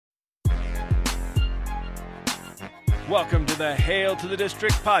Welcome to the Hail to the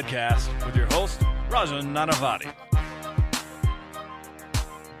District podcast with your host, Rajan Nanavati.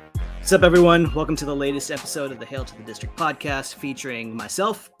 What's up, everyone? Welcome to the latest episode of the Hail to the District podcast featuring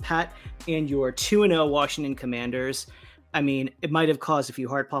myself, Pat, and your 2-0 Washington Commanders. I mean, it might have caused a few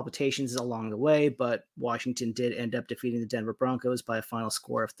heart palpitations along the way, but Washington did end up defeating the Denver Broncos by a final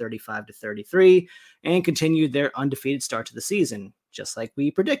score of 35-33 and continued their undefeated start to the season, just like we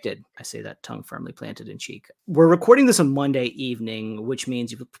predicted. I say that tongue firmly planted in cheek. We're recording this on Monday evening, which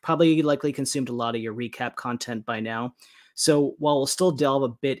means you've probably likely consumed a lot of your recap content by now. So while we'll still delve a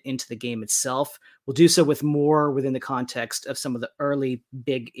bit into the game itself, we'll do so with more within the context of some of the early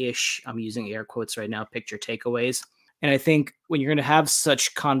big-ish, I'm using air quotes right now, picture takeaways. And I think when you're going to have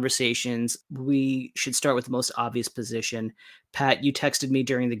such conversations, we should start with the most obvious position. Pat, you texted me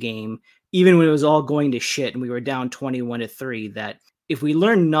during the game, even when it was all going to shit and we were down 21-3, that if we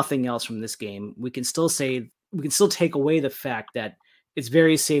learn nothing else from this game, we can still take away the fact that it's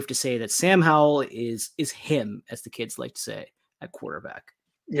very safe to say that Sam Howell is him, as the kids like to say, at quarterback.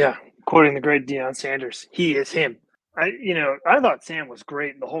 Yeah, quoting the great Deion Sanders, he is him. I thought Sam was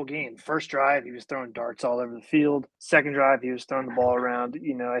great the whole game. First drive, he was throwing darts all over the field. Second drive, he was throwing the ball around.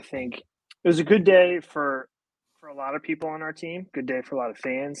 I think it was a good day for a lot of people on our team. Good day for a lot of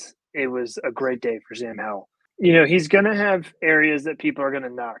fans. It was a great day for Sam Howell. He's going to have areas that people are going to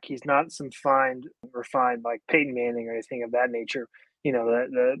knock. He's not some refined like Peyton Manning or anything of that nature.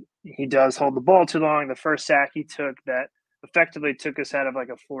 He does hold the ball too long. The first sack he took that effectively took us out of like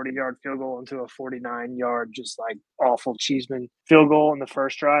a 40-yard field goal into a 49-yard, just like awful Cheeseman field goal in the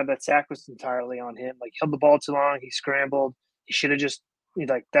first drive. That sack was entirely on him. Like, he held the ball too long. He scrambled. He should have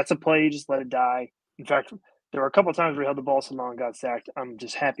that's a play. You just let it die. In fact, there were a couple of times where he held the ball so long, got sacked. I'm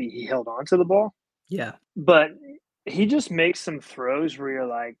just happy he held on to the ball. Yeah. But he just makes some throws where you're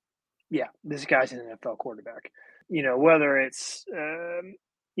like, yeah, this guy's an NFL quarterback. Whether it's,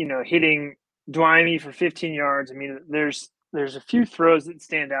 hitting Dwymey for 15 yards. I mean, there's a few throws that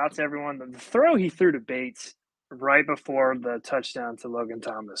stand out to everyone. The throw he threw to Bates right before the touchdown to Logan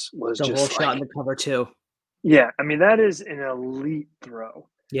Thomas was the just whole shot in the cover too. Yeah, I mean, that is an elite throw.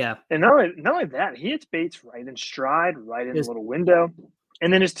 Yeah, and not only that, he hits Bates right in stride, right in the little window,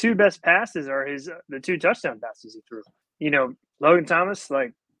 and then his two best passes are the two touchdown passes he threw. Logan Thomas,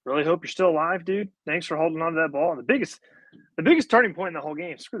 really hope you're still alive, dude. Thanks for holding on to that ball. And the biggest turning point in the whole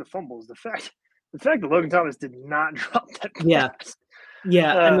game, screw the fumbles, the fact that Logan Thomas did not drop that pass.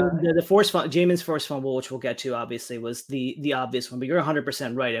 Yeah. I mean, the Jamin's forced fumble, which we'll get to, obviously, was the obvious one. But you're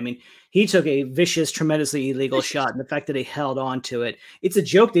 100% right. I mean, he took a vicious, tremendously illegal shot, and the fact that they held on to it, it's a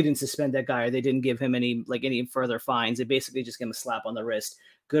joke they didn't suspend that guy or they didn't give him any further fines. They basically just gave him a slap on the wrist.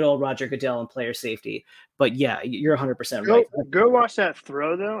 Good old Roger Goodell and player safety. But yeah, you're 100% right. Go watch that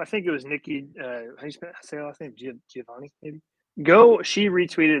throw, though. I think it was Nikki. How do you say her last name? Giovanni, maybe. She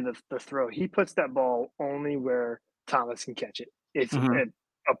retweeted the throw. He puts that ball only where Thomas can catch it. It's a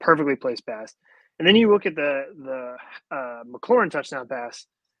perfectly placed pass. And then you look at the McLaurin touchdown pass,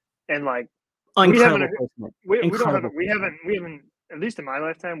 and we haven't, at least in my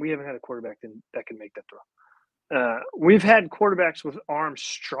lifetime, we haven't had a quarterback that can make that throw. We've had quarterbacks with arms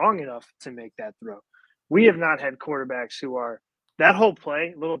strong enough to make that throw. We have not had quarterbacks who are that whole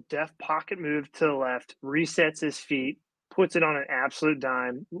play, little deft pocket move to the left, resets his feet, puts it on an absolute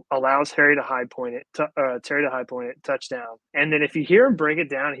dime, allows Terry to high point it, touchdown. And then if you hear him break it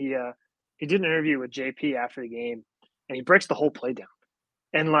down, he did an interview with JP after the game, and he breaks the whole play down.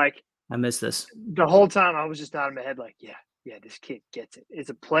 And I miss this. The whole time I was just nodding my head yeah, this kid gets it. It's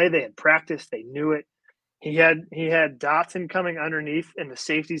a play they had practiced, they knew it. He had Dotson coming underneath, and the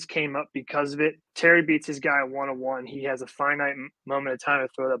safeties came up because of it. Terry beats his guy 1-on-1. He has a finite moment of time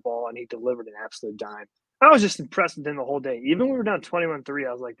to throw that ball, and he delivered an absolute dime. I was just impressed with him the whole day. Even when we were down 21-3,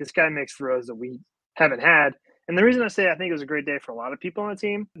 I was like, this guy makes throws that we haven't had. And the reason I say I think it was a great day for a lot of people on the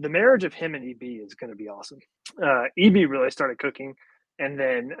team, the marriage of him and EB is going to be awesome. EB really started cooking. And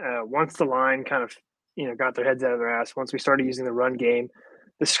then once the line kind of, got their heads out of their ass, once we started using the run game,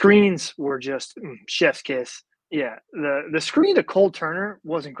 the screens were just chef's kiss. Yeah, the screen to Cole Turner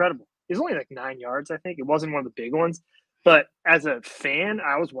was incredible. It was only 9 yards, I think. It wasn't one of the big ones. But as a fan,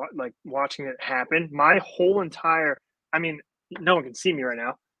 I was watching it happen. My whole entire – I mean, no one can see me right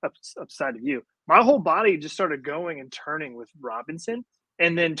now, upside of you. My whole body just started going and turning with Robinson.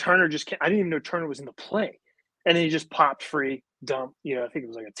 And then Turner I didn't even know Turner was in the play. And then he just popped free, dump. I think it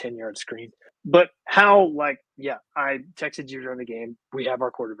was a 10-yard screen. But how, I texted you during the game. We have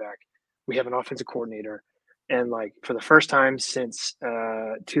our quarterback. We have an offensive coordinator. And for the first time since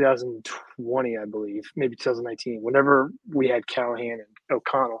 2020, I believe, maybe 2019, whenever we had Callahan and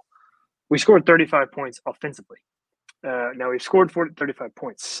O'Connell, we scored 35 points offensively. Now we've scored 35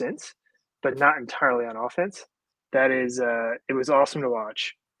 points since, but not entirely on offense. That is, it was awesome to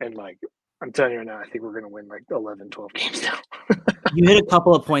watch. And like, I'm telling you right now, I think we're going to win like 11, 12 games now. You hit a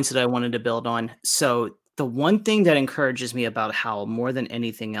couple of points that I wanted to build on. So the one thing that encourages me about Howell more than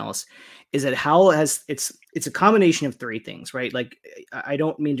anything else is that Howell has it's a combination of three things, right? Like I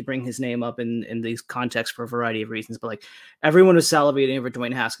don't mean to bring his name up in these contexts for a variety of reasons, but like everyone was salivating over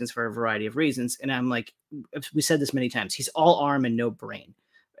Dwayne Haskins for a variety of reasons. And I'm like, we said this many times, he's all arm and no brain.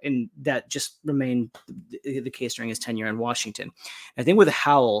 And that just remained the case during his tenure in Washington. I think with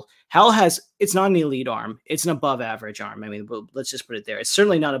Howell has, it's not an elite arm. It's an above average arm. I mean, let's just put it there. It's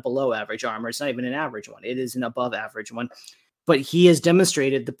certainly not a below average arm, or it's not even an average one. It is an above average one. But he has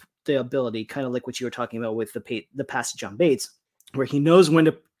demonstrated the ability, kind of like what you were talking about with the passage on Bates, where he knows when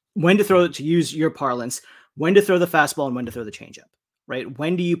to throw it, to use your parlance, when to throw the fastball and when to throw the changeup, right?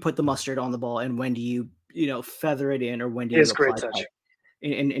 When do you put the mustard on the ball and when do you feather it in, or when do you apply touch?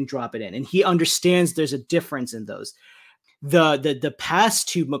 And drop it in. And he understands there's a difference in those. The pass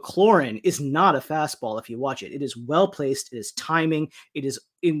to McLaurin is not a fastball if you watch it. It is well placed. It is timing. It is,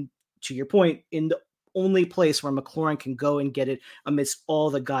 to your point, in the only place where McLaurin can go and get it amidst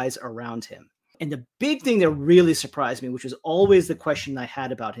all the guys around him. And the big thing that really surprised me, which was always the question I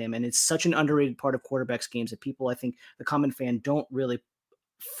had about him, and it's such an underrated part of quarterbacks games that people, I think the common fan, don't really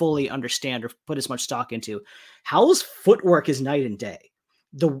fully understand or put as much stock into. Howell's footwork is night and day.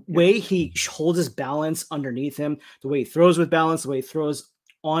 The way he holds his balance underneath him, the way he throws with balance, the way he throws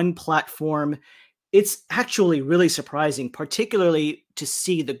on platform, it's actually really surprising, particularly to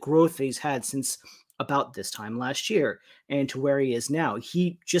see the growth that he's had since about this time last year and to where he is now.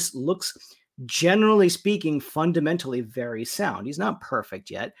 He just looks, generally speaking, fundamentally very sound. He's not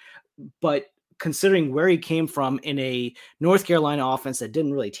perfect yet, but considering where he came from in a North Carolina offense that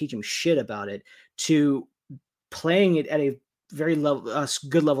didn't really teach him shit about it, to playing it at a very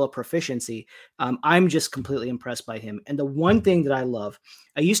good level of proficiency, I'm just completely impressed by him. And the one thing that I love,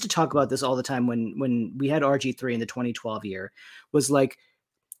 I used to talk about this all the time when we had RG3 in the 2012 year, was like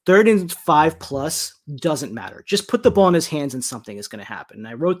 3rd and 5+ doesn't matter. Just put the ball in his hands and something is going to happen. And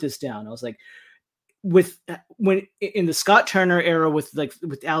I wrote this down. I was like, when in the Scott Turner era with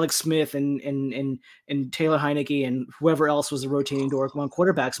Alex Smith and Taylor Heineke and whoever else was the rotating door among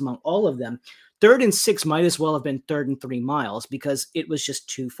quarterbacks, among all of them, 3rd and 6 might as well have been 3rd and 3 miles because it was just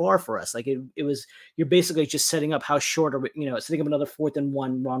too far for us. Like it was, you're basically just setting up how short, setting up another 4th and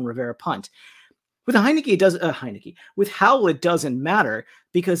 1 Ron Rivera punt. With with Howell, it doesn't matter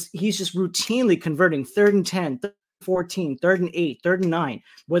because he's just routinely converting 3rd and 10, 3rd and 14, 3rd and 8, 3rd and 9,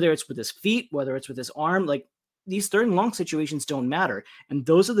 whether it's with his feet, whether it's with his arm. Like these 3rd and long situations don't matter. And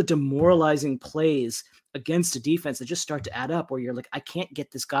those are the demoralizing plays against a defense that just start to add up where you're like, I can't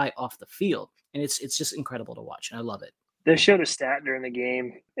get this guy off the field. And it's just incredible to watch. And I love it. They showed a stat during the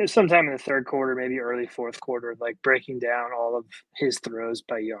game, it was sometime in the 3rd quarter, maybe early 4th quarter, like breaking down all of his throws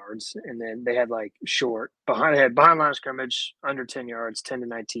by yards. And then they had like behind line of scrimmage, under 10 yards, 10 to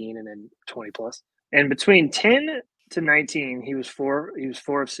 19, and then 20+. And between 10 to 19, he was 4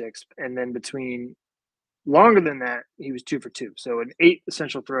 of 6. And then between longer than that, he was 2 for 2. So in 8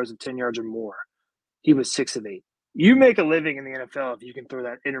 essential throws of 10 yards or more, he was 6 of 8. You make a living in the NFL if you can throw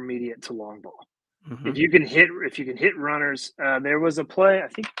that intermediate to long ball. Mm-hmm. If you can hit runners, there was a play. I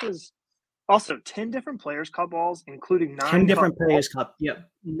think it was also 10 different players caught balls, including 9 different players caught. Yep,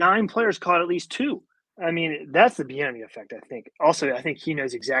 9 players caught at least 2. I mean, that's the Bieniemy effect. I think. Also, I think he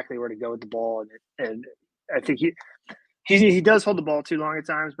knows exactly where to go with the ball, and I think he does hold the ball too long at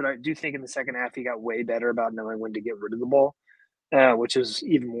times. But I do think in the second half he got way better about knowing when to get rid of the ball, which is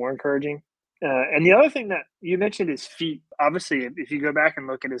even more encouraging. And the other thing that you mentioned is feet. Obviously, if you go back and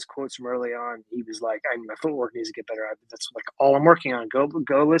look at his quotes from early on, he was like, my footwork needs to get better. That's like all I'm working on. Go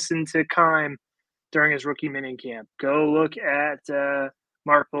listen to Keim during his rookie minicamp. Go look at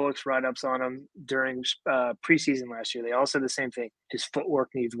Mark Bullock's write-ups on him during preseason last year. They all said the same thing. His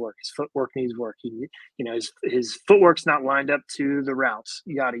footwork needs work. His footwork's not lined up to the routes,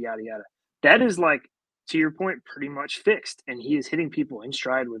 yada, yada, yada. That is like, to your point, pretty much fixed. And he is hitting people in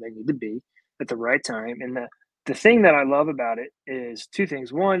stride where they need to be at the right time. And the thing that I love about it is 2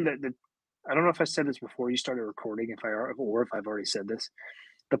 things. One, I don't know if I said this before you started recording, if I've already said this.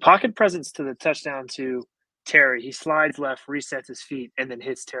 The pocket presence to the touchdown to Terry, he slides left, resets his feet, and then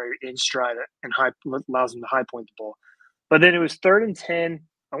hits Terry in stride and allows him to high point the ball. But then it was 3rd and 10.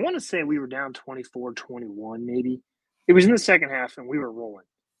 I want to say we were down 24-21 maybe. It was in the second half, and we were rolling.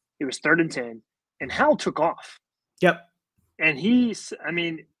 It was 3rd and 10, and Howell took off. Yep. And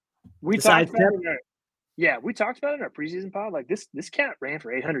we talked about it in our preseason pod. Like this cat ran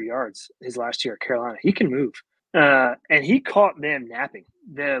for 800 yards his last year at Carolina. He can move. And he caught them napping.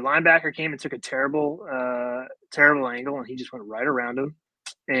 The linebacker came and took a terrible angle, and he just went right around him.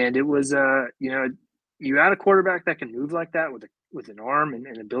 And it was, you had a quarterback that can move like that with an arm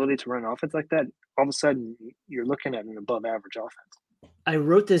and ability to run offense like that. All of a sudden, you're looking at an above-average offense. I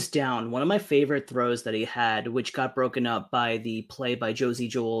wrote this down. One of my favorite throws that he had, which got broken up by the play by Josie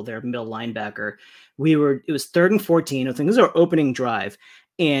Jewell, their middle linebacker. It was 3rd and 14. I think this is our opening drive.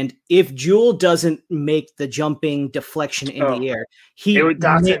 And if Jewell doesn't make the jumping deflection in the air,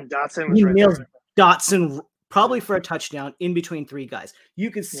 Dotson nails Dotson probably for a touchdown in between 3 guys.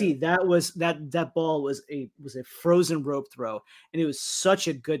 You could see that ball was a frozen rope throw, and it was such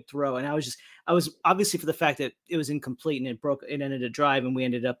a good throw. And I was obviously, for the fact that it was incomplete and it ended a drive, and we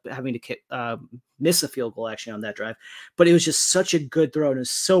ended up having to miss a field goal actually on that drive. But it was just such a good throw, and it was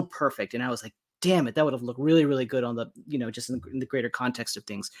so perfect. And I was like, damn it, that would have looked really, really good on the, just in the greater context of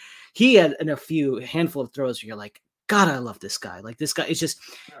things. He had handful of throws where you're like, God, I love this guy. Like, this guy, it's just,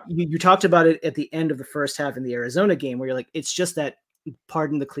 you talked about it at the end of the first half in the Arizona game where you're like, it's just that,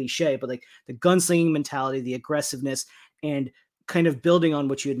 pardon the cliche, but like the gunslinging mentality, the aggressiveness, and kind of building on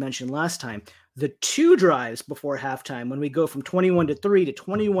what you had mentioned last time. The 2 drives before halftime, when we go from 21-3 to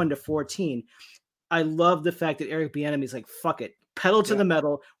 21-14, I love the fact that Eric Bieniemy's like, fuck it, pedal to the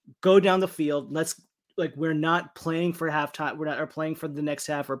metal, go down the field. We're not playing for halftime. We're not playing for the next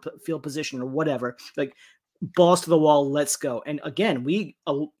half or field position or whatever. Like, balls to the wall, let's go. And again, we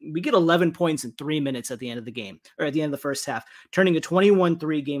get 11 points in 3 minutes at the end of the game, or at the end of the first half, turning a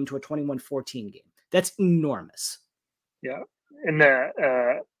 21-3 game to a 21-14 game. That's enormous. Yeah. And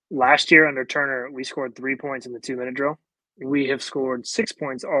the last year under Turner, we scored 3 points in the 2-minute drill. We have scored 6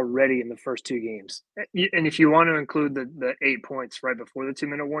 points already in the first 2 games. And if you want to include the 8 points right before the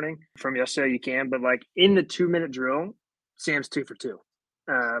 2-minute warning from yesterday, you can. But like in the 2-minute drill, Sam's 2 for 2.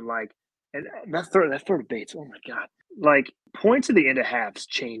 And that throw to Bates, oh my God. Like, points at the end of halves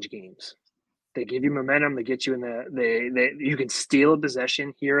change games. They give you momentum, they get you in you can steal a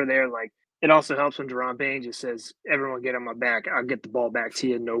possession here or there. Like, it also helps when Deron Payne just says, everyone get on my back, I'll get the ball back to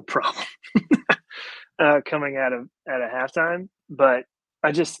you, no problem. Coming out of halftime. But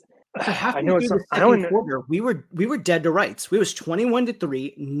I know it's quarter, we were dead to rights. We was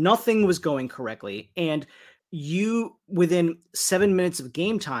 21-3, nothing was going correctly. And you, within 7 minutes of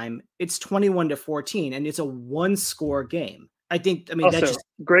game time, it's 21-14, and it's a 1-score game. Also, that's just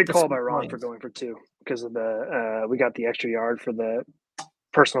great call by Ron for going for 2 because of we got the extra yard for the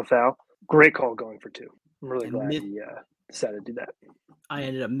personal foul. Great call going for 2. I'm really glad he decided to do that. I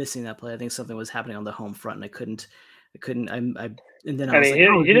ended up missing that play. I think something was happening on the home front, and I couldn't. And then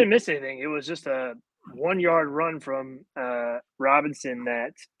he didn't miss anything. It was just a 1-yard run from Robinson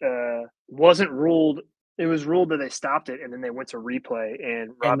that wasn't ruled. It was ruled that they stopped it, and then they went to replay,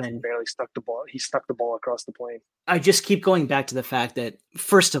 and Robinson barely stuck the ball. He stuck the ball across the plane. I just keep going back to the fact that,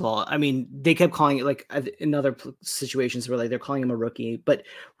 first of all, I mean, they kept calling it, like in other situations where they're calling him a rookie, but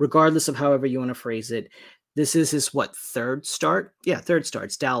regardless of however you want to phrase it, this is his, 3rd start? Yeah, 3rd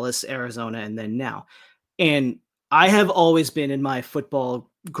starts, Dallas, Arizona, and then now. And I have always been, in my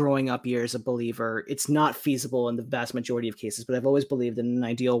football growing up years, a believer. It's not feasible in the vast majority of cases, but I've always believed in an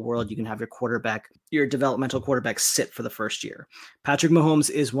ideal world, you can have your developmental quarterback sit for the first year. Patrick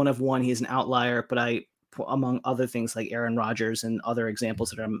Mahomes is one of one. He's an outlier, but among other things like Aaron Rodgers and other examples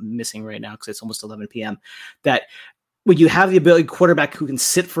that I'm missing right now because it's almost 11 p.m., that when you have the ability quarterback who can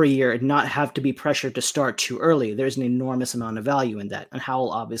sit for a year and not have to be pressured to start too early, there's an enormous amount of value in that. And Howell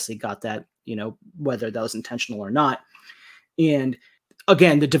obviously got that, whether that was intentional or not. And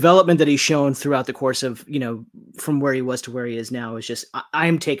again, the development that he's shown throughout the course of, from where he was to where he is now is just,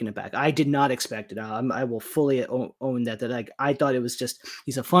 I'm taken aback. I did not expect it. I will fully own that I thought it was just,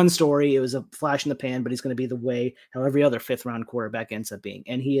 he's a fun story. It was a flash in the pan, but he's going to be the way how every other 5th round quarterback ends up being.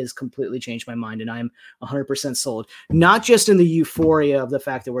 And he has completely changed my mind, and I'm 100% sold, not just in the euphoria of the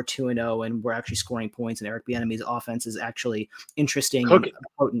fact that we're 2-0 and we're actually scoring points and Eric Bieniemy's offense is actually interesting and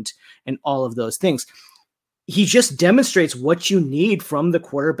potent and all of those things. He just demonstrates what you need from the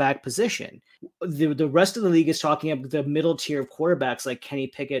quarterback position. The rest of the league is talking about the middle tier of quarterbacks like Kenny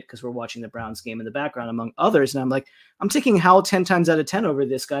Pickett, because we're watching the Browns game in the background, among others. And I'm taking Howell 10 times out of 10 over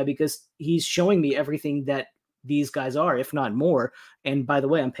this guy because he's showing me everything that these guys are, if not more. And by the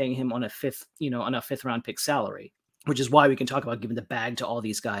way, I'm paying him on a 5th round pick salary, which is why we can talk about giving the bag to all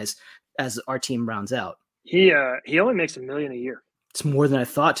these guys as our team rounds out. He only makes $1 million a year. It's more than I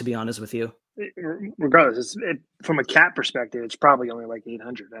thought, to be honest with you. Regardless, from a cap perspective, it's probably only like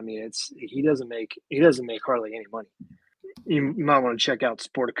 800. I mean, he doesn't make hardly any money. You might want to check out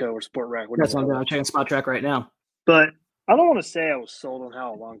Sportico or Sportrack. That's what I'm checking Spot Track right now. But I don't want to say I was sold on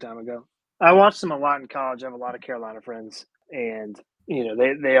Howell a long time ago. I watched him a lot in college. I have a lot of Carolina friends, and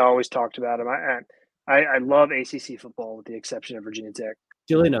they always talked about him. I love ACC football with the exception of Virginia Tech.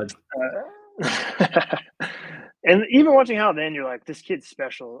 Duly noted. And even watching Howell, then you're like, this kid's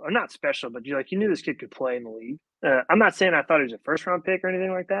special, or not special, but you knew this kid could play in the league. I'm not saying I thought he was a first round pick or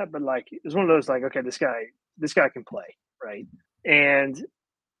anything like that, but like it was one of those like, okay, this guy can play, right? And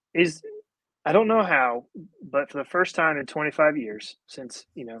I don't know how, but for the first time in 25 years since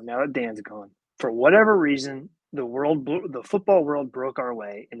now that Dan's gone, for whatever reason, the football world broke our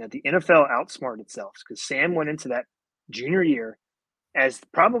way, and that the NFL outsmarted itself because Sam went into that junior year as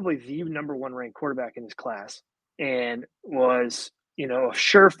probably the number one ranked quarterback in his class and was, a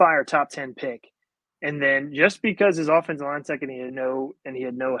surefire top 10 pick. And then just because his offensive line second, he had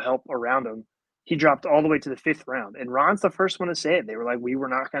no help around him, he dropped all the way to the 5th round. And Ron's the first one to say it. They were like, we were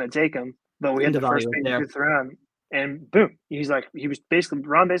not going to take him, but we had the first pick in the 5th round. And boom,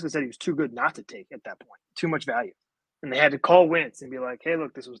 Ron basically said he was too good not to take at that point, too much value. And they had to call Wentz and be like, hey,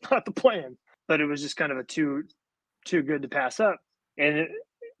 look, this was not the plan, but it was just kind of a too good to pass up. And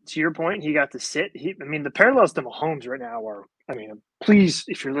to your point, he got to sit. The parallels to Mahomes right now are, please,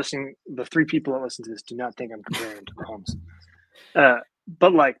 if you're listening, the 3 people that listen to this, do not think I'm comparing him to Mahomes.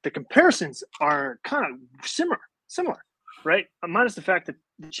 But like the comparisons are kind of similar, right? Minus the fact that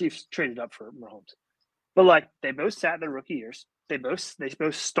the Chiefs traded up for Mahomes. But like they both sat their rookie years. They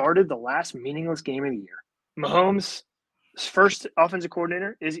both started the last meaningless game of the year. Mahomes' first offensive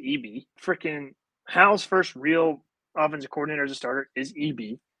coordinator is EB. Freaking Howell's first real offensive coordinator as a starter is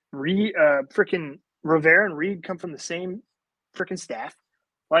EB. Freaking Rivera and Reed come from the same freaking staff.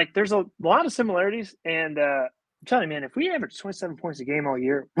 Like there's a lot of similarities, and I'm telling you, man, if we average 27 points a game all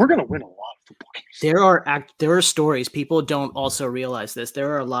year, we're gonna win a lot of football games. There are stories. People don't also realize this.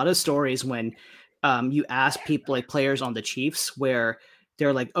 There are a lot of stories when you ask people like players on the Chiefs where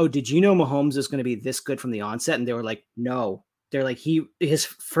they're like, oh, did you know Mahomes is going to be this good from the onset? And they were like, no. They're like, his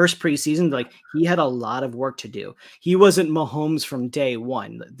first preseason, like he had a lot of work to do. He wasn't Mahomes from day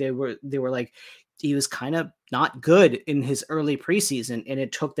one. They were like, he was kind of not good in his early preseason, and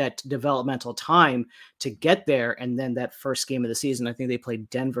it took that developmental time to get there. And then that first game of the season, I think they played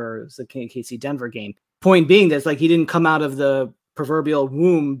Denver, it was the KC Denver game. Point being that's like he didn't come out of the proverbial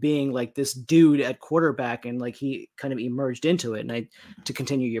womb being like this dude at quarterback, and like he kind of emerged into it. And to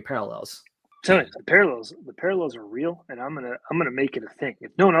continue your parallels. Tell you, the parallels are real, and I'm gonna make it a thing. If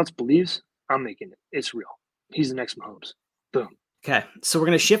no one else believes, I'm making it. It's real. He's the next Mahomes. Boom. Okay, so we're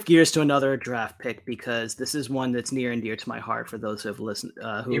gonna shift gears to another draft pick because this is one that's near and dear to my heart for those who have listened,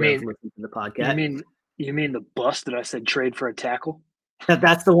 listened to the podcast. You mean the bust that I said trade for a tackle?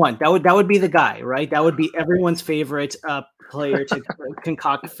 That's the one. That would be the guy, right? That would be everyone's favorite player to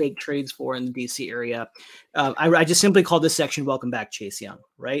concoct fake trades for in the DC area. I just simply call this section "Welcome Back, Chase Young."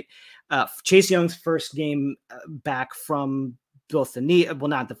 Right? Chase Young's first game back from both the knee. Well,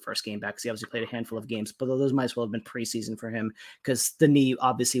 not the first game back because he obviously played a handful of games, but those might as well have been preseason for him because the knee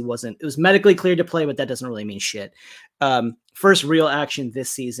obviously wasn't. It was medically cleared to play, but that doesn't really mean shit. First real action this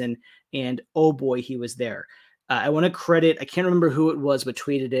season, and oh boy, he was there. I want to credit, I can't remember who it was, but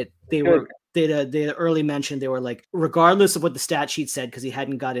tweeted it. They had early mentioned, they were like, regardless of what the stat sheet said, because he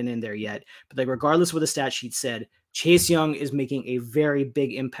hadn't gotten in there yet, but like, regardless of what the stat sheet said, Chase Young is making a very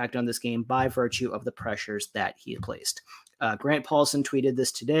big impact on this game by virtue of the pressures that he placed. Grant Paulson tweeted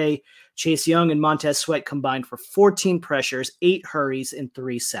this today. Chase Young and Montez Sweat combined for 14 pressures, 8 hurries, and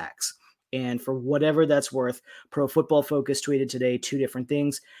 3 sacks. And for whatever that's worth, Pro Football Focus tweeted today 2 different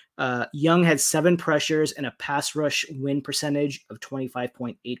things. Young had 7 pressures and a pass rush win percentage of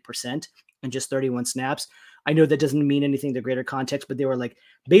 25.8% and just 31 snaps. I know that doesn't mean anything to greater context, but they were like,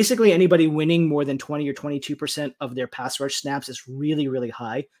 basically anybody winning more than 20 or 22% of their pass rush snaps is really, really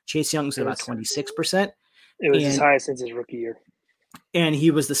high. Chase Young's at about 26%. It was his highest since his rookie year. And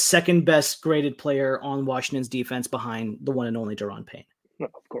he was the second best graded player on Washington's defense behind the one and only Daron Payne. No,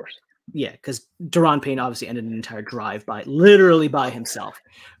 of course. Yeah, because Daron Payne obviously ended an entire drive literally by himself.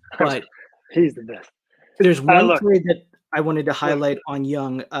 But he's the best. There's one play that I wanted to highlight on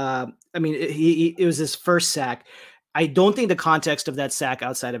Young. It was his first sack. I don't think the context of that sack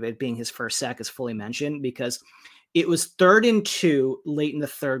outside of it being his first sack is fully mentioned because it was 3rd and 2 late in the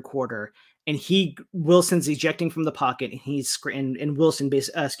third quarter. And Wilson's ejecting from the pocket, and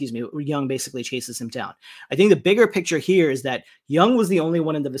Young basically chases him down. I think the bigger picture here is that Young was the only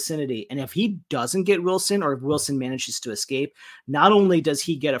one in the vicinity, and if he doesn't get Wilson, or if Wilson manages to escape, not only does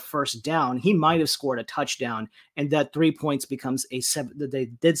he get a first down, he might have scored a touchdown, and that 3 points becomes a 7 that they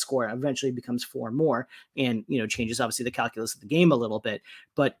did score, eventually becomes 4 more, and changes obviously the calculus of the game a little bit.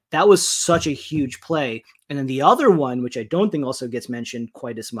 But that was such a huge play. And then the other one, which I don't think also gets mentioned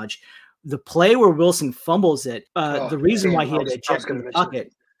quite as much, the play where Wilson fumbles it, the reason why he had to eject from the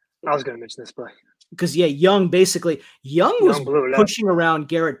pocket. I was going to mention this play. Because, Young was blew it pushing around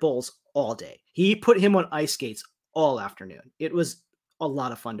Garrett Bowles all day. He put him on ice skates all afternoon. It was a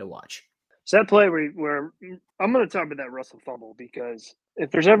lot of fun to watch. So that play where I'm going to talk about that Russell fumble, because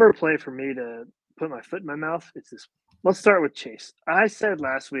if there's ever a play for me to put my foot in my mouth, it's this. Let's start with Chase. I said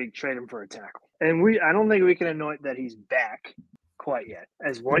last week, trade him for a tackle. And I don't think we can anoint that he's back quite yet.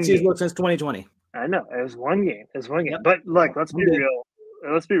 As one game. Since 2020. I know. It was one game. Yep. But look, let's be real.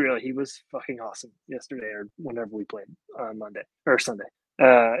 Let's be real. He was fucking awesome yesterday or whenever we played on Monday or Sunday.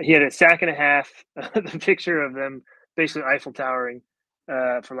 He had a sack and a half. The picture of them basically Eiffel Towering,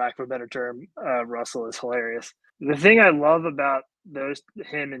 for lack of a better term, Russell is hilarious. The thing I love about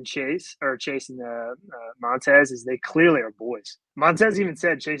him and Chase and Montez, is they clearly are boys. Montez even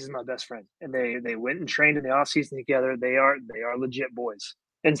said Chase is my best friend, and they went and trained in the offseason together. They are legit boys,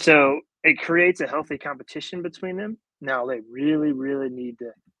 and so it creates a healthy competition between them. Now they really, really need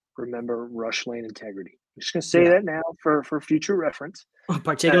to remember rush lane integrity. I'm just gonna say that now for future reference,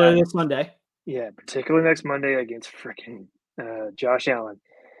 particularly next Monday. Yeah, particularly next Monday against freaking Josh Allen.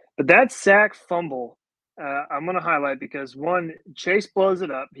 But that sack fumble, I'm going to highlight because, one, Chase blows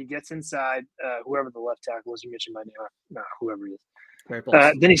it up. He gets inside whoever the left tackle was. You mentioned my name. No, whoever he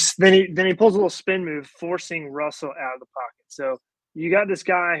is. Then he pulls a little spin move, forcing Russell out of the pocket. So you got this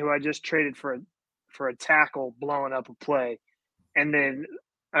guy who I just traded for a tackle blowing up a play. And then,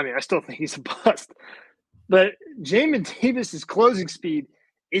 I still think he's a bust. But Jamin Davis's closing speed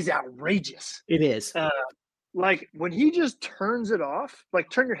is outrageous. It is. Like when he just turns it off, like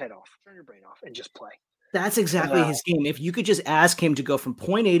turn your head off, turn your brain off, and just play. That's exactly his game. If you could just ask him to go from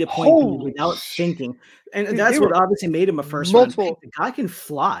point A to point B without thinking, and that's what obviously made him a first round pick. The guy can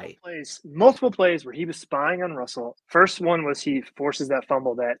fly. Multiple plays where he was spying on Russell. First one was he forces that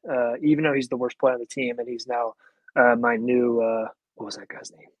fumble that even though he's the worst player on the team, and he's now my new what was that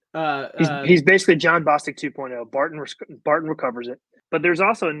guy's name? He's basically John Bostic 2.0. Barton recovers it. But there's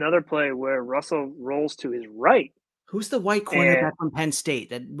also another play where Russell rolls to his right. Who's the white cornerback from Penn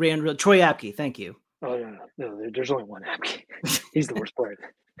State that ran? Troy Apke. Thank you. Oh, no. There's only one Apke. He's the worst player.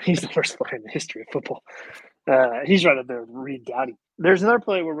 He's the worst player in the history of football. He's right up there with Reed Dowdy. There's another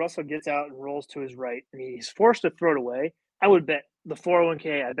play where Russell gets out and rolls to his right, and he's forced to throw it away. I would bet the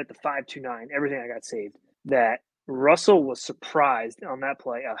 401k, I bet the 529, everything I got saved, that Russell was surprised on that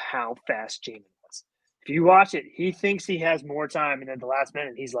play of how fast Jamin was. If you watch it, he thinks he has more time, and at the last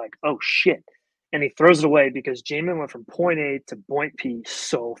minute, he's like, oh, shit. And he throws it away because Jamin went from point A to point P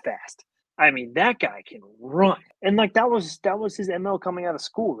so fast. That guy can run. And that was his ML coming out of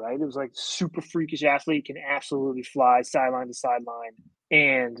school, right? It was like super freakish athlete, can absolutely fly sideline to sideline.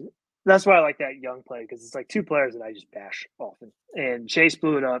 And that's why I like that Young play, because it's like two players that I just bash often. And Chase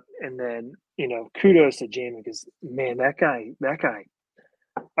blew it up, and then, kudos to Jamin, because man, that guy,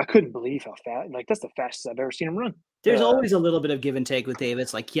 I couldn't believe how fast. That's the fastest I've ever seen him run. There's always a little bit of give and take with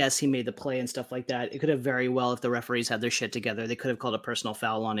Davis. Yes, he made the play and stuff like that. It could have very well, if the referees had their shit together, they could have called a personal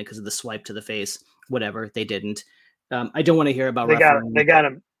foul on it because of the swipe to the face. Whatever, they didn't. I don't want to hear about. They got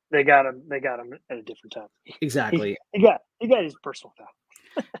him at a different time. Exactly. He got his personal foul.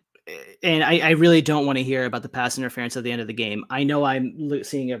 And I really don't want to hear about the pass interference at the end of the game. I know I'm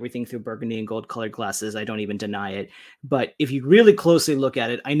seeing everything through burgundy and gold colored glasses. I don't even deny it. But if you really closely look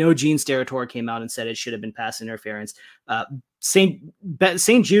at it, I know Gene Steratore came out and said it should have been pass interference. St.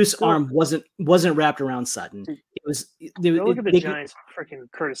 Juice's arm wasn't wrapped around Sutton. It was. Look at the Giants' freaking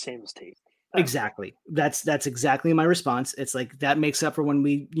Curtis Samuels tape. Exactly. That's exactly my response. It's like that makes up for when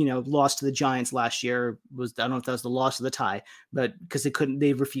we, lost to the Giants last year. I don't know if that was the loss or the tie, but because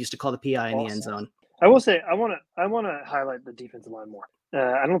they refused to call the PI in the end zone. I will say I want to highlight the defensive line more.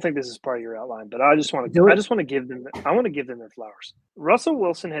 I don't think this is part of your outline, but I just want to give them their flowers. Russell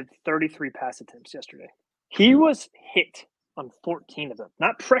Wilson had 33 pass attempts yesterday. He was hit on 14 of them,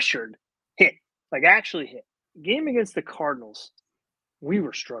 not pressured, hit, actually hit. Game against the Cardinals, we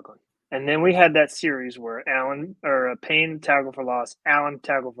were struggling. And then we had that series where Payne tackle for loss, Allen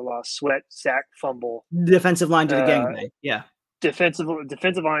tackle for loss, Sweat, sack, fumble. Defensive line did the gangbang. Yeah. Defensive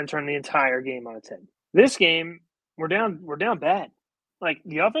line turned the entire game on its head. This game, we're down bad.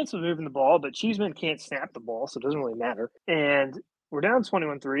 The offense was moving the ball, but Cheeseman can't snap the ball, so it doesn't really matter. And we're down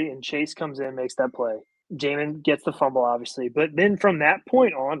 21-3, and Chase comes in, makes that play. Jamin gets the fumble, obviously. But then from that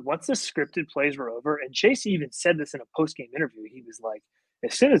point on, once the scripted plays were over, and Chase even said this in a post-game interview, he was like,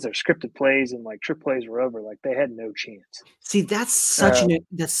 as soon as their scripted plays and trick plays were over, they had no chance. See, that's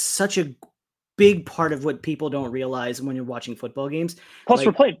such a big part of what people don't realize when you're watching football games. Plus,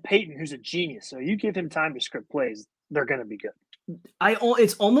 we're playing Peyton, who's a genius. So you give him time to script plays, they're going to be good.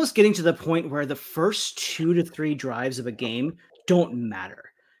 It's almost getting to the point where the first 2 to 3 drives of a game don't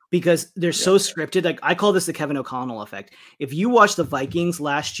matter because they're so scripted. Like I call this the Kevin O'Connell effect. If you watch the Vikings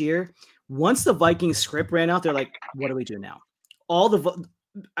last year, once the Vikings script ran out, they're like, what do we do now?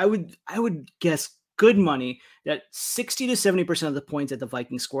 I would guess good money that 60 to 70% of the points that the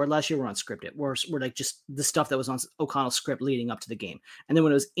Vikings scored last year were unscripted, were like just the stuff that was on O'Connell's script leading up to the game. And then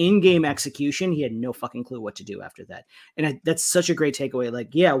when it was in-game execution, he had no fucking clue what to do after that. And that's such a great takeaway. Like,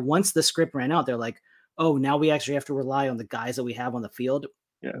 yeah, once the script ran out, they're like, oh, now we actually have to rely on the guys that we have on the field.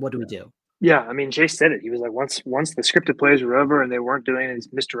 Yeah. What do we do? Yeah, I mean, Jay said it. He was like, once the scripted plays were over and they weren't doing any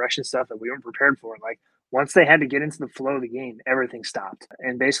misdirection stuff that we weren't prepared for, like once they had to get into the flow of the game, everything stopped.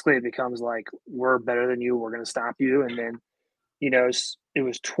 And basically it becomes like, we're better than you. We're going to stop you. And then, it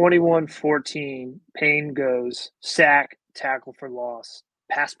was 21-14. Payne goes, sack, tackle for loss,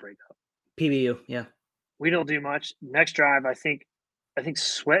 pass breakup. PBU, yeah. We don't do much. Next drive, I think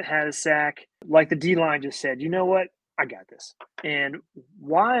Sweat had a sack. Like the D-line just said, you know what? I got this. And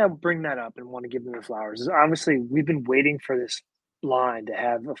why I bring that up and want to give them the flowers is obviously we've been waiting for this line to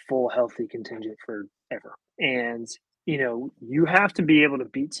have a full healthy contingent forever. And, you have to be able to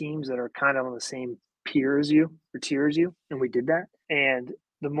beat teams that are kind of on the same tier as you. And we did that. And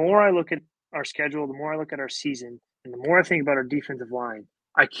the more I look at our schedule, the more I look at our season, and the more I think about our defensive line,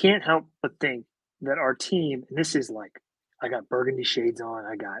 I can't help but think that our team, and this is like, I got burgundy shades on.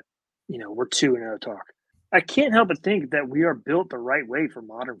 I got, we're 2-0 talk. I can't help but think that we are built the right way for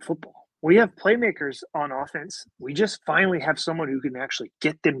modern football. We have playmakers on offense. We just finally have someone who can actually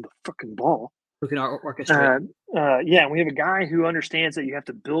get them the fucking ball. Who can orchestrate. We have a guy who understands that you have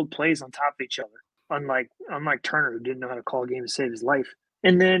to build plays on top of each other, unlike Turner, who didn't know how to call a game to save his life.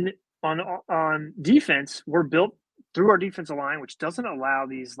 And then on defense, we're built through our defensive line, which doesn't allow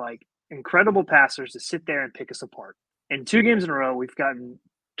these like incredible passers to sit there and pick us apart. In 2 games in a row, we've gotten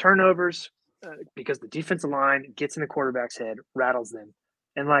turnovers, because the defensive line gets in the quarterback's head, rattles them.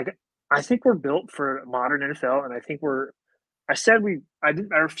 And I think we're built for modern NFL. And I think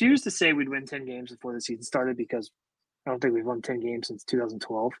I refused to say we'd win 10 games before the season started because I don't think we've won 10 games since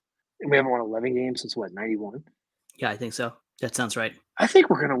 2012. And we haven't won 11 games since 91? Yeah, I think so. That sounds right. I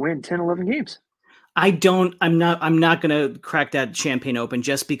think we're going to win 10, 11 games. I'm not going to crack that champagne open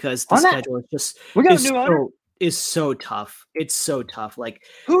just because the schedule is just, we got a new owner. Is so tough. It's so tough. Like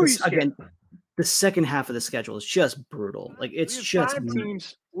who are you again? The second half of the schedule is just brutal. Like it's just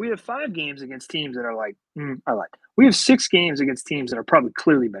teams. We have 5 games against teams that are like, I like. We have 6 games against teams that are probably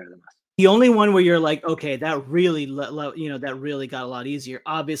clearly better than us. The only one where you're like, okay, that really, that really got a lot easier.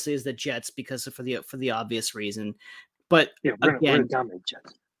 Obviously, is the Jets because for the obvious reason. But yeah, we're gonna dominate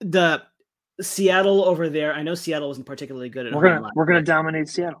Jets. The Seattle over there. I know Seattle wasn't particularly good at. We're gonna dominate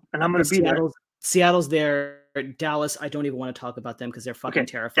Seattle, and I'm gonna be there. Seattle's there. Dallas, I don't even want to talk about them because they're fucking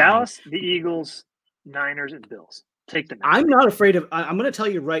terrifying. Dallas, the Eagles, Niners, and Bills. Take them. I'm not afraid of. I'm going to tell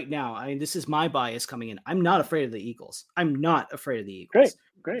you right now. I mean, this is my bias coming in. I'm not afraid of the Eagles. I'm not afraid of the Eagles.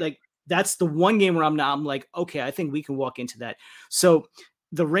 Great. Like that's the one game where I'm like, okay, I think we can walk into that. So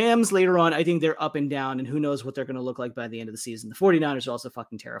the Rams later on, I think they're up and down, and who knows what they're going to look like by the end of the season. The 49ers are also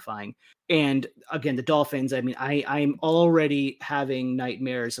fucking terrifying. And again, the Dolphins, I mean, I'm already having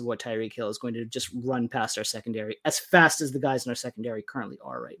nightmares of what Tyreek Hill is going to just run past our secondary as fast as the guys in our secondary currently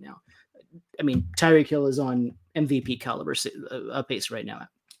are right now. I mean, Tyreek Hill is on MVP caliber pace right now,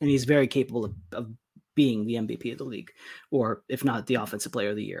 and he's very capable of being the MVP of the league, or if not the offensive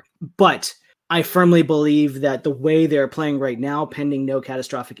player of the year. But I firmly believe that the way they're playing right now, pending no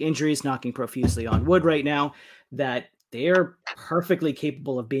catastrophic injuries, knocking profusely on wood right now, that they are perfectly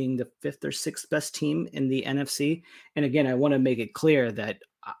capable of being the 5th or 6th best team in the NFC. And again, I want to make it clear that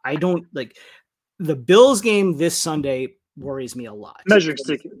I don't like the Bills game this Sunday worries me a lot. Measuring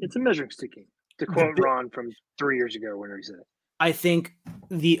stick. It's a measuring stick game, to quote Ron from 3 years ago when he said it. I think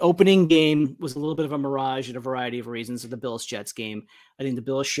the opening game was a little bit of a mirage and a variety of reasons of the Bills-Jets game. I think the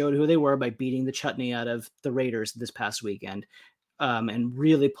Bills showed who they were by beating the chutney out of the Raiders this past weekend, and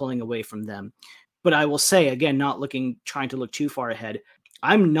really pulling away from them. But I will say, again, trying to look too far ahead,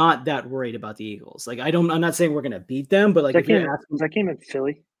 I'm not that worried about the Eagles. Like I'm not saying we're going to beat them, but like that game in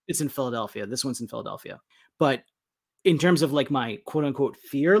Philly. It's in Philadelphia. This one's in Philadelphia. But in terms of like my quote unquote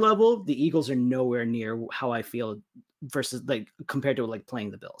fear level, the Eagles are nowhere near how I feel versus like compared to like playing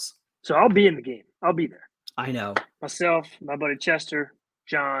the Bills. So I'll be in the game. I'll be there. I know. Myself, my buddy Chester,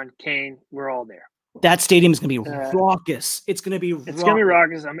 John, Kane, we're all there. That stadium is going to be raucous. It's going to be It's going to be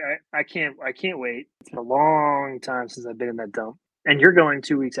raucous. I can't wait. It's been a long time since I've been in that dump. And you're going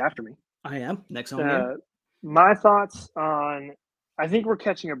 2 weeks after me. I am. Next home game. My thoughts on, I think we're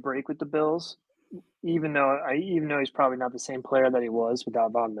catching a break with the Bills. even though he's probably not the same player that he was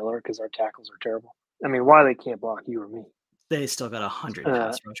without Von Miller because our tackles are terrible. I mean, Wiley can't block you or me. They still got 100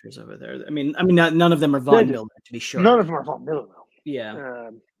 pass rushers over there. I mean, none of them are Von Miller, to be sure. None of them are Von Miller, though. Yeah.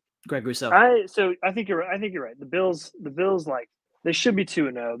 Greg Rousseau. I think you're right. The Bills, like, they should be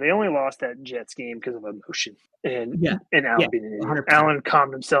 2-0. They only lost that Jets game because of emotion and Allen being an idiot. 100%. Allen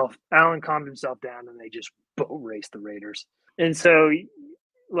calmed himself down, and they just boat raced the Raiders. And so,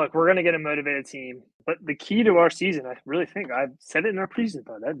 look, we're going to get a motivated team. But the key to our season, I really think, I've said it in our preseason,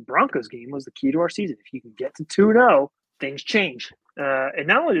 but that Broncos game was the key to our season. If you can get to 2-0, things change. And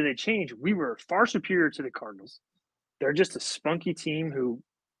not only did they change, we were far superior to the Cardinals. They're just a spunky team who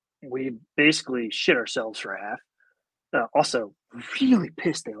we basically shit ourselves for a half. Also, really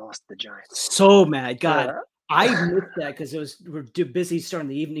pissed they lost to the Giants. So mad. God, I missed that because we're too busy starting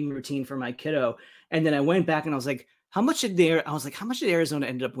the evening routine for my kiddo. And then I went back and I was like, how much did Arizona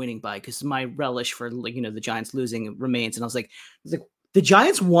end up winning by? Because my relish for the Giants losing remains. And I was like, the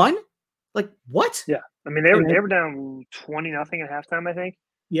Giants won? Like, what? Yeah. I mean, they were down 20-0 at halftime, I think.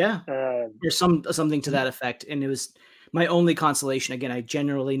 Yeah. There's something to that effect. And it was my only consolation. Again, I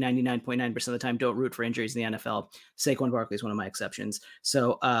generally 99.9% of the time don't root for injuries in the NFL. Saquon Barkley is one of my exceptions.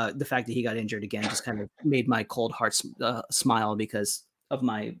 So the fact that he got injured again just kind of made my cold heart smile because of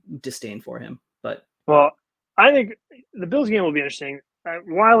my disdain for him. But I think the Bills game will be interesting.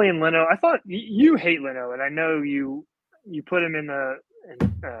 Wiley and Leno, I thought you hate Leno, and I know you put him in the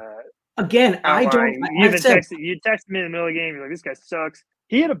again. Outline. I don't. You texted me in the middle of the game. You're like, this guy sucks.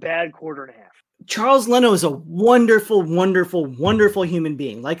 He had a bad quarter and a half. Charles Leno is a wonderful, wonderful, wonderful human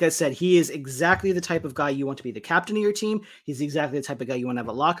being. Like I said, he is exactly the type of guy you want to be the captain of your team. He's exactly the type of guy you want to have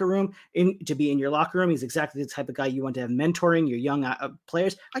a locker room to be in your locker room. He's exactly the type of guy you want to have mentoring your young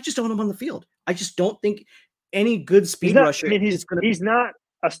players. I just don't want him on the field. I just don't think any good speed rusher. I mean, he's not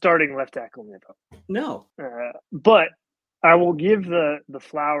a starting left tackle in the NFL. No, but I will give the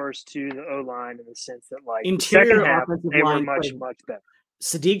flowers to the O-line in the sense that, like, interior the second half, offensive they line were much better.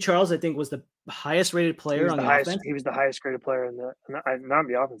 Sadiq Charles, I think, was the highest rated player on the offense. He was the highest rated player not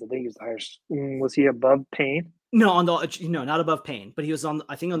the offense. I think he was the highest. Was he above Payne? No, not above Payne, but he was on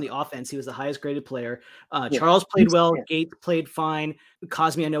the offense. He was the highest graded player. Charles played well. Yeah. Gates played fine.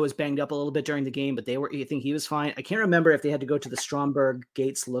 Cosme, I know, was banged up a little bit during the game, but I think he was fine. I can't remember if they had to go to the Stromberg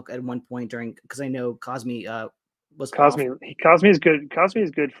Gates look at one point because I know Cosme was Cosme is good. Cosme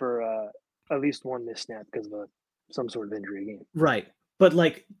is good for at least one missed snap because of some sort of injury game. Right. But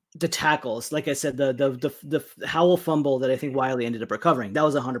like the tackles, like I said, the Howell fumble that I think Wiley ended up recovering, that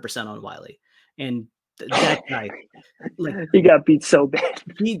was 100% on Wiley. And that guy, like, he got beat so bad.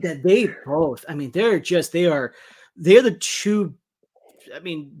 They both. I mean, they're the two. I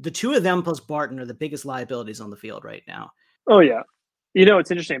mean, the two of them plus Barton are the biggest liabilities on the field right now. Oh yeah,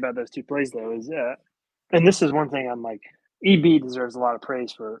 what's interesting about those two plays though is, and this is one thing I'm like, EB deserves a lot of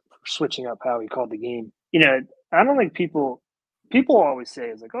praise for switching up how he called the game. I don't think people always say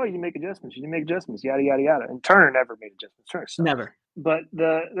it's like, oh, you make adjustments, yada yada yada. And Turner never made adjustments. Never. But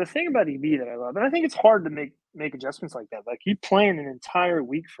the thing about EB that I love, and I think it's hard to make adjustments like that. Like, you plan an entire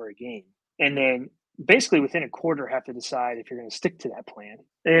week for a game, and then basically within a quarter have to decide if you're going to stick to that plan.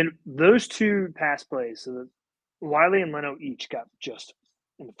 And those two pass plays, so Wiley and Leno each got just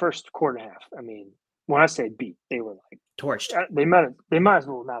in the first quarter and a half. I mean, when I say beat, they were like torched. They might as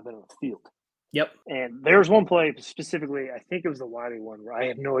well not have been on the field. Yep. And there was one play specifically, I think it was the Wiley one, where I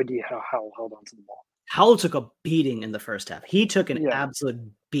have no idea how Howell held onto the ball. Howell took a beating in the first half. He took an absolute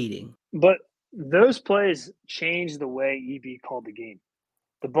beating. But those plays changed the way EB called the game.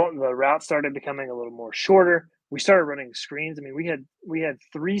 The route started becoming a little more shorter. We started running screens. I mean, we had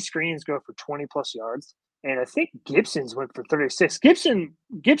 3 screens go for 20 plus yards, and I think Gibson's went for 36. Gibson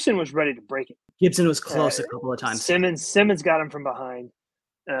was ready to break it. Gibson was close a couple of times. Simmons got him from behind.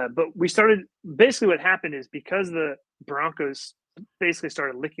 But we started – basically what happened is, because the Broncos basically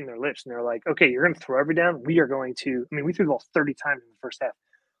started licking their lips, and they're like, okay, you're going to throw every down. We are going to – I mean, we threw the ball 30 times in the first half.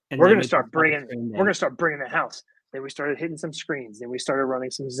 And we're going to start bringing the house. Then we started hitting some screens. Then we started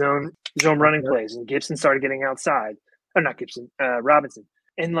running some zone running plays, and Gibson started getting outside. Or not Gibson, Robinson.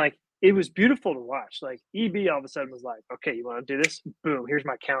 And, like, it was beautiful to watch. Like, EB all of a sudden was like, okay, you want to do this? Boom, here's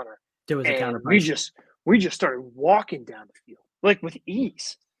my counter. There was a counter punch. We just started walking down the field, like, with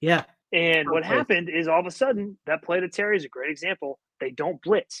ease. Yeah. And what happened is, all of a sudden, that play to Terry is a great example. They don't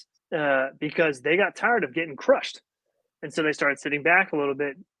blitz because they got tired of getting crushed. And so they started sitting back a little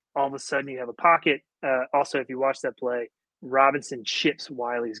bit. All of a sudden, you have a pocket. Also, if you watch that play, Robinson chips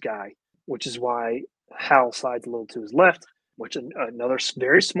Wiley's guy, which is why Howell slides a little to his left, which is another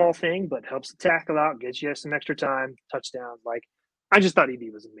very small thing, but helps the tackle out, gets you some extra time, touchdown. Like, I just thought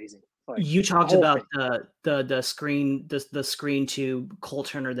EB was amazing. Like, you talked whole about thing. the screen to Cole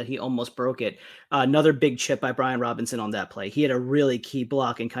Turner that he almost broke it. Another big chip by Brian Robinson on that play. He had a really key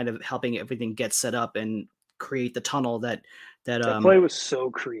block and kind of helping everything get set up and create the tunnel that play was so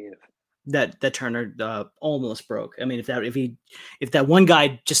creative. that Turner almost broke. I mean, if that one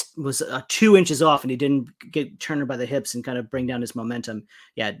guy just was 2 inches off and he didn't get Turner by the hips and kind of bring down his momentum,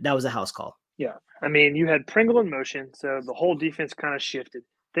 yeah, that was a house call. Yeah. I mean, you had Pringle in motion, so the whole defense kind of shifted.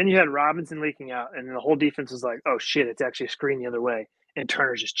 Then you had Robinson leaking out, and then the whole defense was like, oh, shit, it's actually a screen the other way, and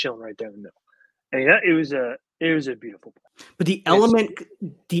Turner's just chilling right there in the middle. I mean, it was a beautiful play. But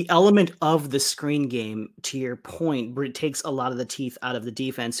the element of the screen game, to your point, where it takes a lot of the teeth out of the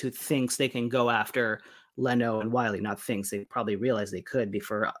defense who thinks they can go after Leno and Wiley, not thinks, they probably realize they could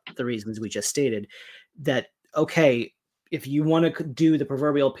for the reasons we just stated, that, okay, if you want to do the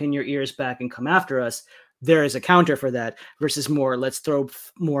proverbial pin your ears back and come after us, there is a counter for that versus more, let's throw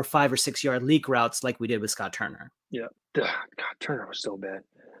more 5 or 6 yard leak routes like we did with Scott Turner. Yeah. God, Turner was so bad.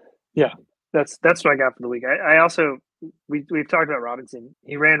 Yeah. That's what I got for the week. I also, we've talked about Robinson.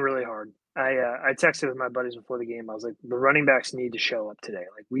 He ran really hard. I texted with my buddies before the game. I was like, the running backs need to show up today.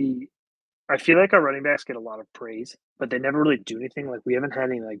 Like I feel like our running backs get a lot of praise, but they never really do anything. Like we haven't had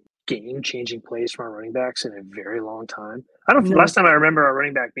any like game-changing plays from our running backs in a very long time. Last time I remember our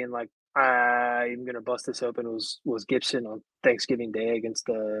running back being like, I'm gonna bust this open was Gibson on Thanksgiving Day against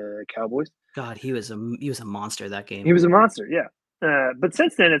the Cowboys. God, he was a monster that game. He was a monster, yeah. But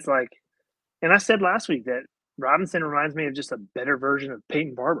since then, it's like, and I said last week that Robinson reminds me of just a better version of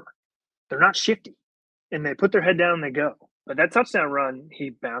Peyton Barber. They're not shifty, and they put their head down and they go. But that touchdown run, he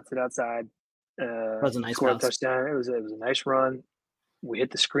bounced it outside. That was a nice scored a touchdown. It was a nice run. We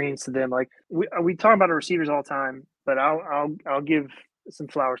hit the screens to them. Like we talk about our receivers all the time, but I'll give some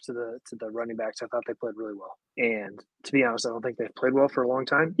flowers to the running backs. I thought they played really well. And to be honest, I don't think they've played well for a long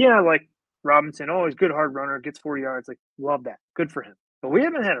time. Yeah, like Robinson, always good hard runner, gets 40 yards. Like, love that. Good for him. But we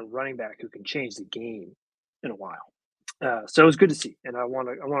haven't had a running back who can change the game in a while. So it was good to see. And I want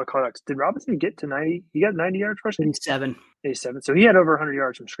to call out. Did Robinson get to 90? He got 90 yards rushing? 87. So he had over 100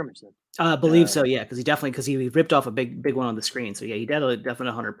 yards from scrimmage then. I believe so, yeah, because he ripped off a big one on the screen. So yeah, he definitely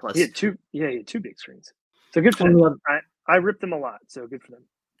 100 plus. He had two big screens. So good for them. I ripped them a lot, so good for them.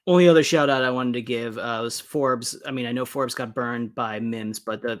 Only other shout out I wanted to give was Forbes. I mean, I know Forbes got burned by Mims,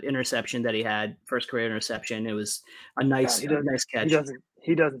 but the interception that he had, first career interception, it was a nice catch.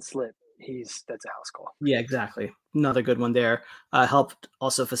 He doesn't slip. That's a house call. Yeah, exactly. Another good one there. Helped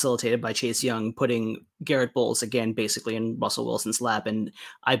also facilitated by Chase Young putting Garrett Bowles again basically in Russell Wilson's lap. And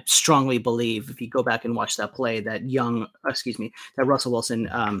I strongly believe if you go back and watch that play that Russell Wilson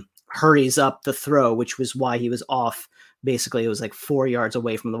hurries up the throw, which was why he was off. Basically, it was like 4 yards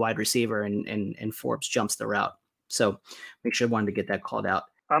away from the wide receiver and Forbes jumps the route. So make sure I wanted to get that called out.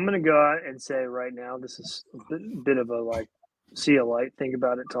 I'm going to go out and say right now, this is a bit of a like see a light, think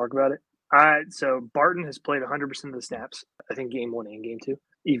about it, talk about it. So Barton has played 100% of the snaps, I think game 1 and game 2,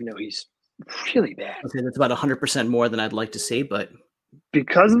 even though he's really bad. Okay, that's about 100% more than I'd like to see, but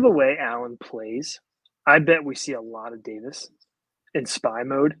because of the way Allen plays, I bet we see a lot of Davis in spy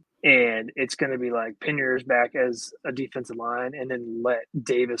mode, and it's going to be like pin your ears back as a defensive line and then let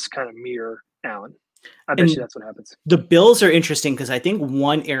Davis kind of mirror Allen. I bet you that's what happens. The Bills are interesting because I think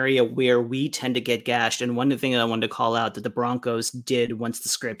one area where we tend to get gashed, and one thing that I wanted to call out that the Broncos did once the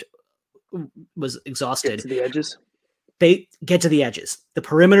script was exhausted. Get to the edges. They get to the edges, the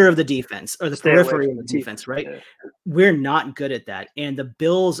perimeter of the defense or the periphery of the defense, right? Yeah. We're not good at that. And the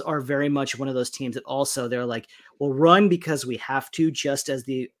Bills are very much one of those teams that also they're like, we'll run because we have to, just as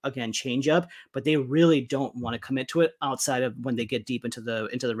the, again, change up, but they really don't want to commit to it outside of when they get deep into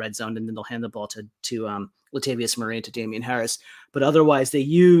the red zone, and then they'll hand the ball to Latavius Murray and to Damian Harris. But otherwise they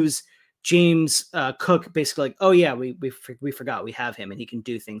use James Cook basically like, oh yeah, we forgot we have him and he can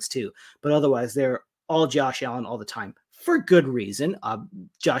do things too. But otherwise they're all Josh Allen all the time for good reason.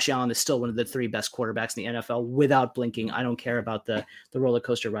 Josh Allen is still one of the 3 best quarterbacks in the NFL without blinking. I don't care about the roller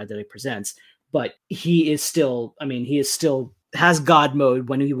coaster ride that he presents, but he is still has God mode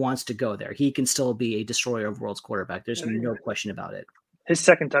when he wants to go there. He can still be a destroyer of world's quarterback. There's no question about it. His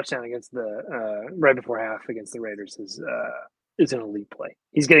second touchdown against the right before half against the Raiders is an elite play.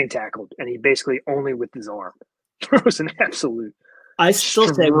 He's getting tackled, and he basically only with his arm throws an absolute. I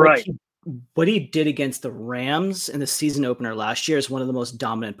still say what he did against the Rams in the season opener last year is one of the most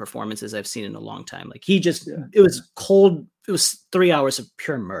dominant performances I've seen in a long time. Like it was cold. It was 3 hours of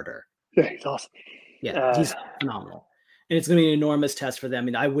pure murder. Yeah, he's awesome. Yeah, he's phenomenal. And it's going to be an enormous test for them.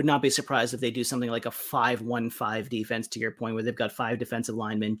 And I would not be surprised if they do something like a 5-1-5 defense, to your point, where they've got 5 defensive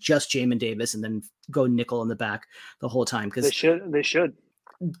linemen, just Jamin Davis, and then go nickel in the back the whole time. Because they should.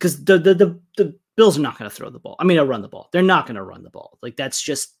 because the Bills are not going to throw the ball. I mean, they'll run the ball. They're not going to run the ball. Like that's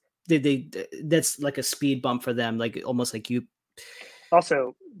just that's like a speed bump for them. Like almost like you.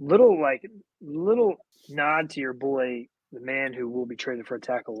 Also, little nod to your boy, the man who will be traded for a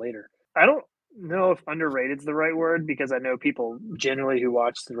tackle later. I don't know if underrated is the right word because I know people generally who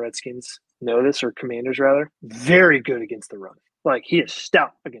watch the Redskins know this, or Commanders rather. Very good against the run. Like he is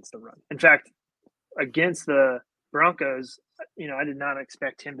stout against the run. In fact, against the Broncos, I did not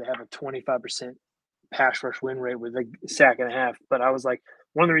expect him to have a 25% pass rush win rate with a sack and a half. But I was like,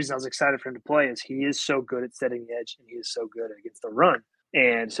 one of the reasons I was excited for him to play is he is so good at setting the edge and he is so good against the run.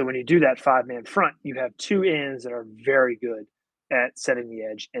 And so when you do that 5-man front, you have two ends that are very good at setting the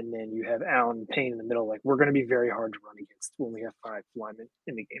edge. And then you have Allen and Payne in the middle. Like we're going to be very hard to run against when we have 5 linemen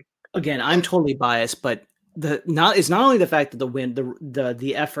in the game. Again, I'm totally biased, but it's not only the fact that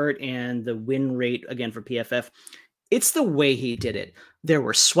the effort and the win rate again for PFF, it's the way he did it. There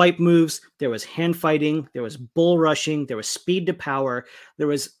were swipe moves, there was hand fighting, there was bull rushing, there was speed to power. There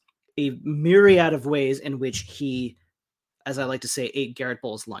was a myriad of ways in which he, as I like to say, ate Garrett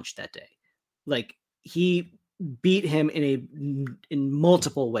Bowles' lunch that day. Like he beat him in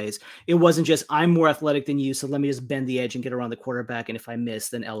multiple ways. It wasn't just I'm more athletic than you, so let me just bend the edge and get around the quarterback, and if I miss,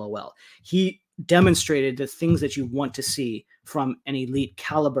 then LOL. He demonstrated the things that you want to see from an elite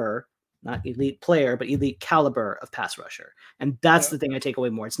caliber, not elite player, but elite caliber of pass rusher. And that's the thing I take away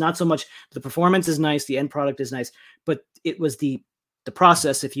more. It's not so much the performance is nice, the end product is nice, but it was the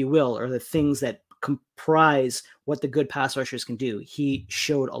process, if you will, or the things that comprise what the good pass rushers can do. He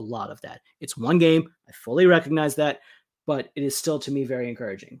showed a lot of that. It's one game. I fully recognize that, but it is still to me very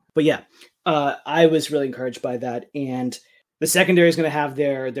encouraging. But yeah, I was really encouraged by that. And the secondary is going to have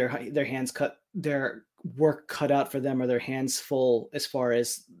their hands cut, their work cut out for them, or their hands full as far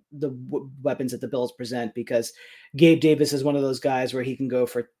as the weapons that the Bills present, because Gabe Davis is one of those guys where he can go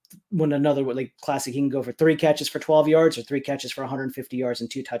for classic, he can go for 3 catches for 12 yards or 3 catches for 150 yards and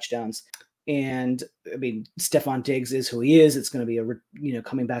 2 touchdowns. And I mean, Stephon Diggs is who he is. It's going to be a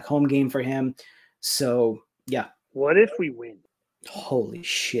coming back home game for him. So yeah. What if we win? Holy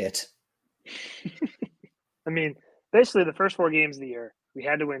shit. I mean, basically the first 4 games of the year, we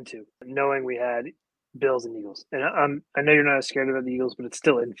had to win 2, knowing we had Bills and Eagles. And I know you're not as scared about the Eagles, but it's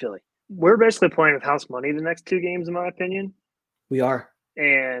still in Philly. We're basically playing with house money the next 2 games, in my opinion. We are.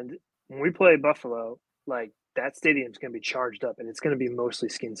 And when we play Buffalo, like that stadium's going to be charged up, and it's going to be mostly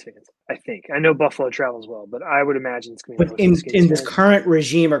Skins fans, I think. I know Buffalo travels well, but I would imagine it's going to be mostly Skins fans. In this current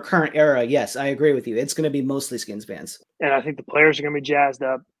regime or current era, yes, I agree with you. It's going to be mostly Skins fans. And I think the players are going to be jazzed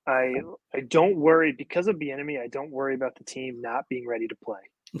up. I don't worry, because of Bieniemy, I don't worry about the team not being ready to play.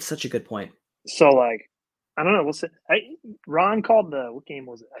 It's such a good point. So, like, I don't know. We'll see. Ron called what game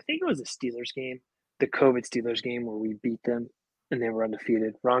was it? I think it was the Steelers game, the COVID Steelers game where we beat them and they were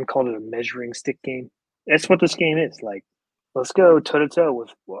undefeated. Ron called it a measuring stick game. That's what this game is. Like, let's go toe-to-toe with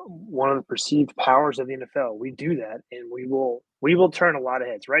one of the perceived powers of the NFL. We do that, and we will turn a lot of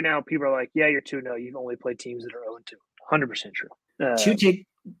heads. Right now, people are like, yeah, you're 2-0. You've only played teams that are 0-2. 100% true.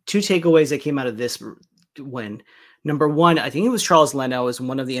 Two takeaways that came out of this win. Number one, I think it was Charles Leno in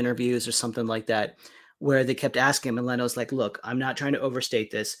one of the interviews or something like that, where they kept asking him, and Leno's like, look, I'm not trying to overstate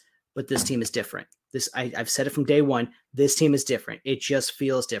this, but this team is different. I've said it from day one. This team is different. It just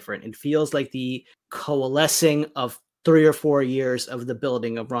feels different. It feels like the coalescing of 3 or 4 years of the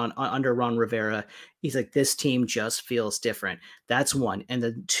building of under Ron Rivera. He's like, this team just feels different. That's one. And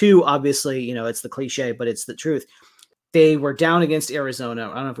the 2, obviously, it's the cliche, but it's the truth. They were down against Arizona.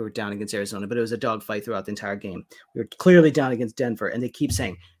 I don't know if we were down against Arizona, but it was a dogfight throughout the entire game. We were clearly down against Denver, and they keep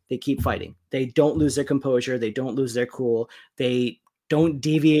saying they keep fighting. They don't lose their composure. They don't lose their cool. They don't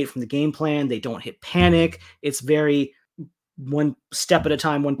deviate from the game plan. They don't hit panic. It's very one step at a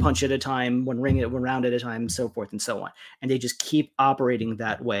time, one punch at a time, one round at a time, so forth and so on. And they just keep operating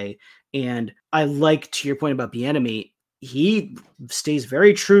that way. And I like, to your point about Bieniemy, he stays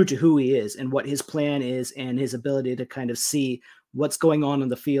very true to who he is and what his plan is and his ability to kind of see what's going on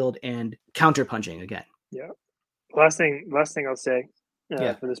the field and counterpunching again. Yeah. Last thing I'll say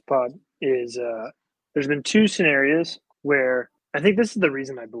for this pod is there's been 2 scenarios where I think this is the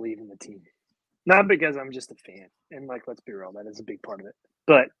reason I believe in the team. Not because I'm just a fan. And, let's be real, that is a big part of it.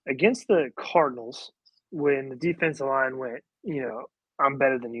 But against the Cardinals, when the defensive line went, I'm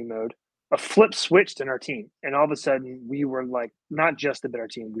better than you mode, a flip switched in our team. And all of a sudden, we were, not just the better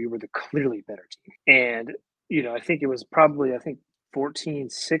team, we were the clearly better team. And, I think it was probably,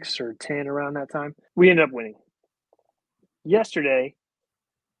 14-6 or 10 around that time. We ended up winning. Yesterday,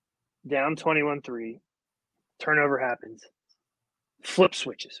 down 21-3, turnover happens. Flip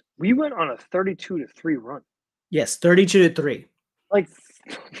switches. We went on a 32-3 run. Yes, 32-3.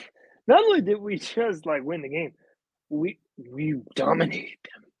 not only did we just like win the game, we dominated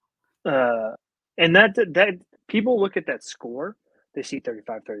them. And that people look at that score, they see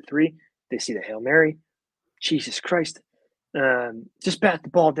 35-33, they see the Hail Mary. Jesus Christ. Just bat the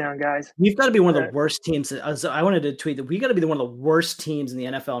ball down, guys. We've got to be one of the worst teams. I wanted to tweet that we got to be one of the worst teams in the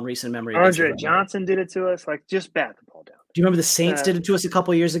NFL in recent memory. Andre Johnson did it to us. Like, just bat the ball down. Do you remember the Saints did it to us a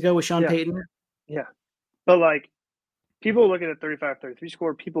couple of years ago with Sean Payton? Yeah. But, like, people look at a 35-33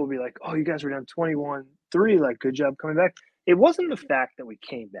 score. People will be like, oh, you guys were down 21-3. Like, good job coming back. It wasn't the fact that we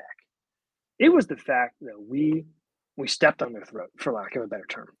came back. It was the fact that we stepped on their throat, for lack of a better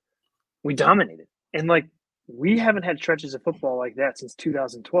term. We dominated. And, like, we haven't had stretches of football like that since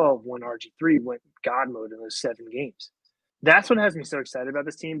 2012 when RG3 went God mode in those 7 games. That's what has me so excited about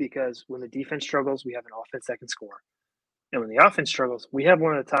this team, because when the defense struggles, we have an offense that can score. And when the offense struggles, we have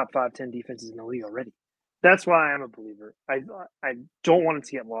one of the top 5-10 defenses in the league already. That's why I'm a believer. I don't want it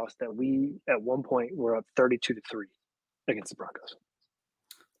to get lost that we, at one point, were up 32-3 against the Broncos.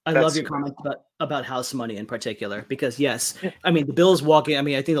 I love your comment about house money in particular, because I mean, the Bills walking. I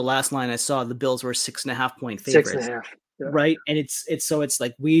mean, I think the last line I saw, the Bills were 6.5 point favorites, 6.5, right? And it's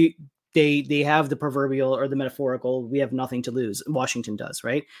like they have the proverbial or the metaphorical. We have nothing to lose. Washington does,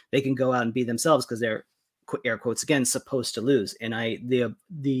 right? They can go out and be themselves because they're, air quotes again, supposed to lose. And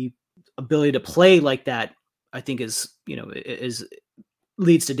the ability to play like that, I think is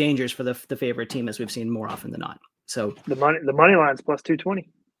leads to dangers for the favorite team, as we've seen more often than not. So the money line's plus 220.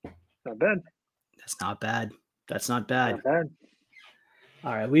 Not bad. That's not bad. Not bad.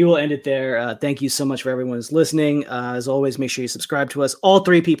 All right, we will end it there. Thank you so much for everyone who's listening. As always, make sure you subscribe to us. All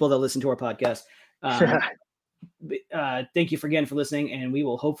 3 people that listen to our podcast. Thank you again for listening, and we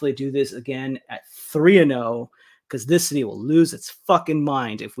will hopefully do this again at 3-0, because this city will lose its fucking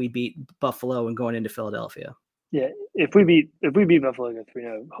mind if we beat Buffalo and going into Philadelphia. Yeah, if we beat Buffalo at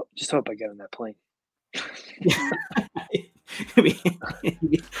 3-0, just hope I get on that plane.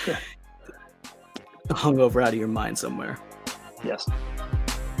 Hungover out of your mind somewhere. Yes.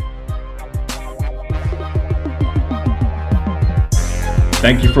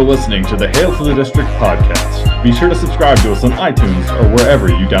 Thank you for listening to the Hail to the District podcast. Be sure to subscribe to us on iTunes or wherever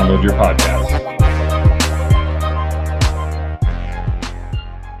you download your podcasts.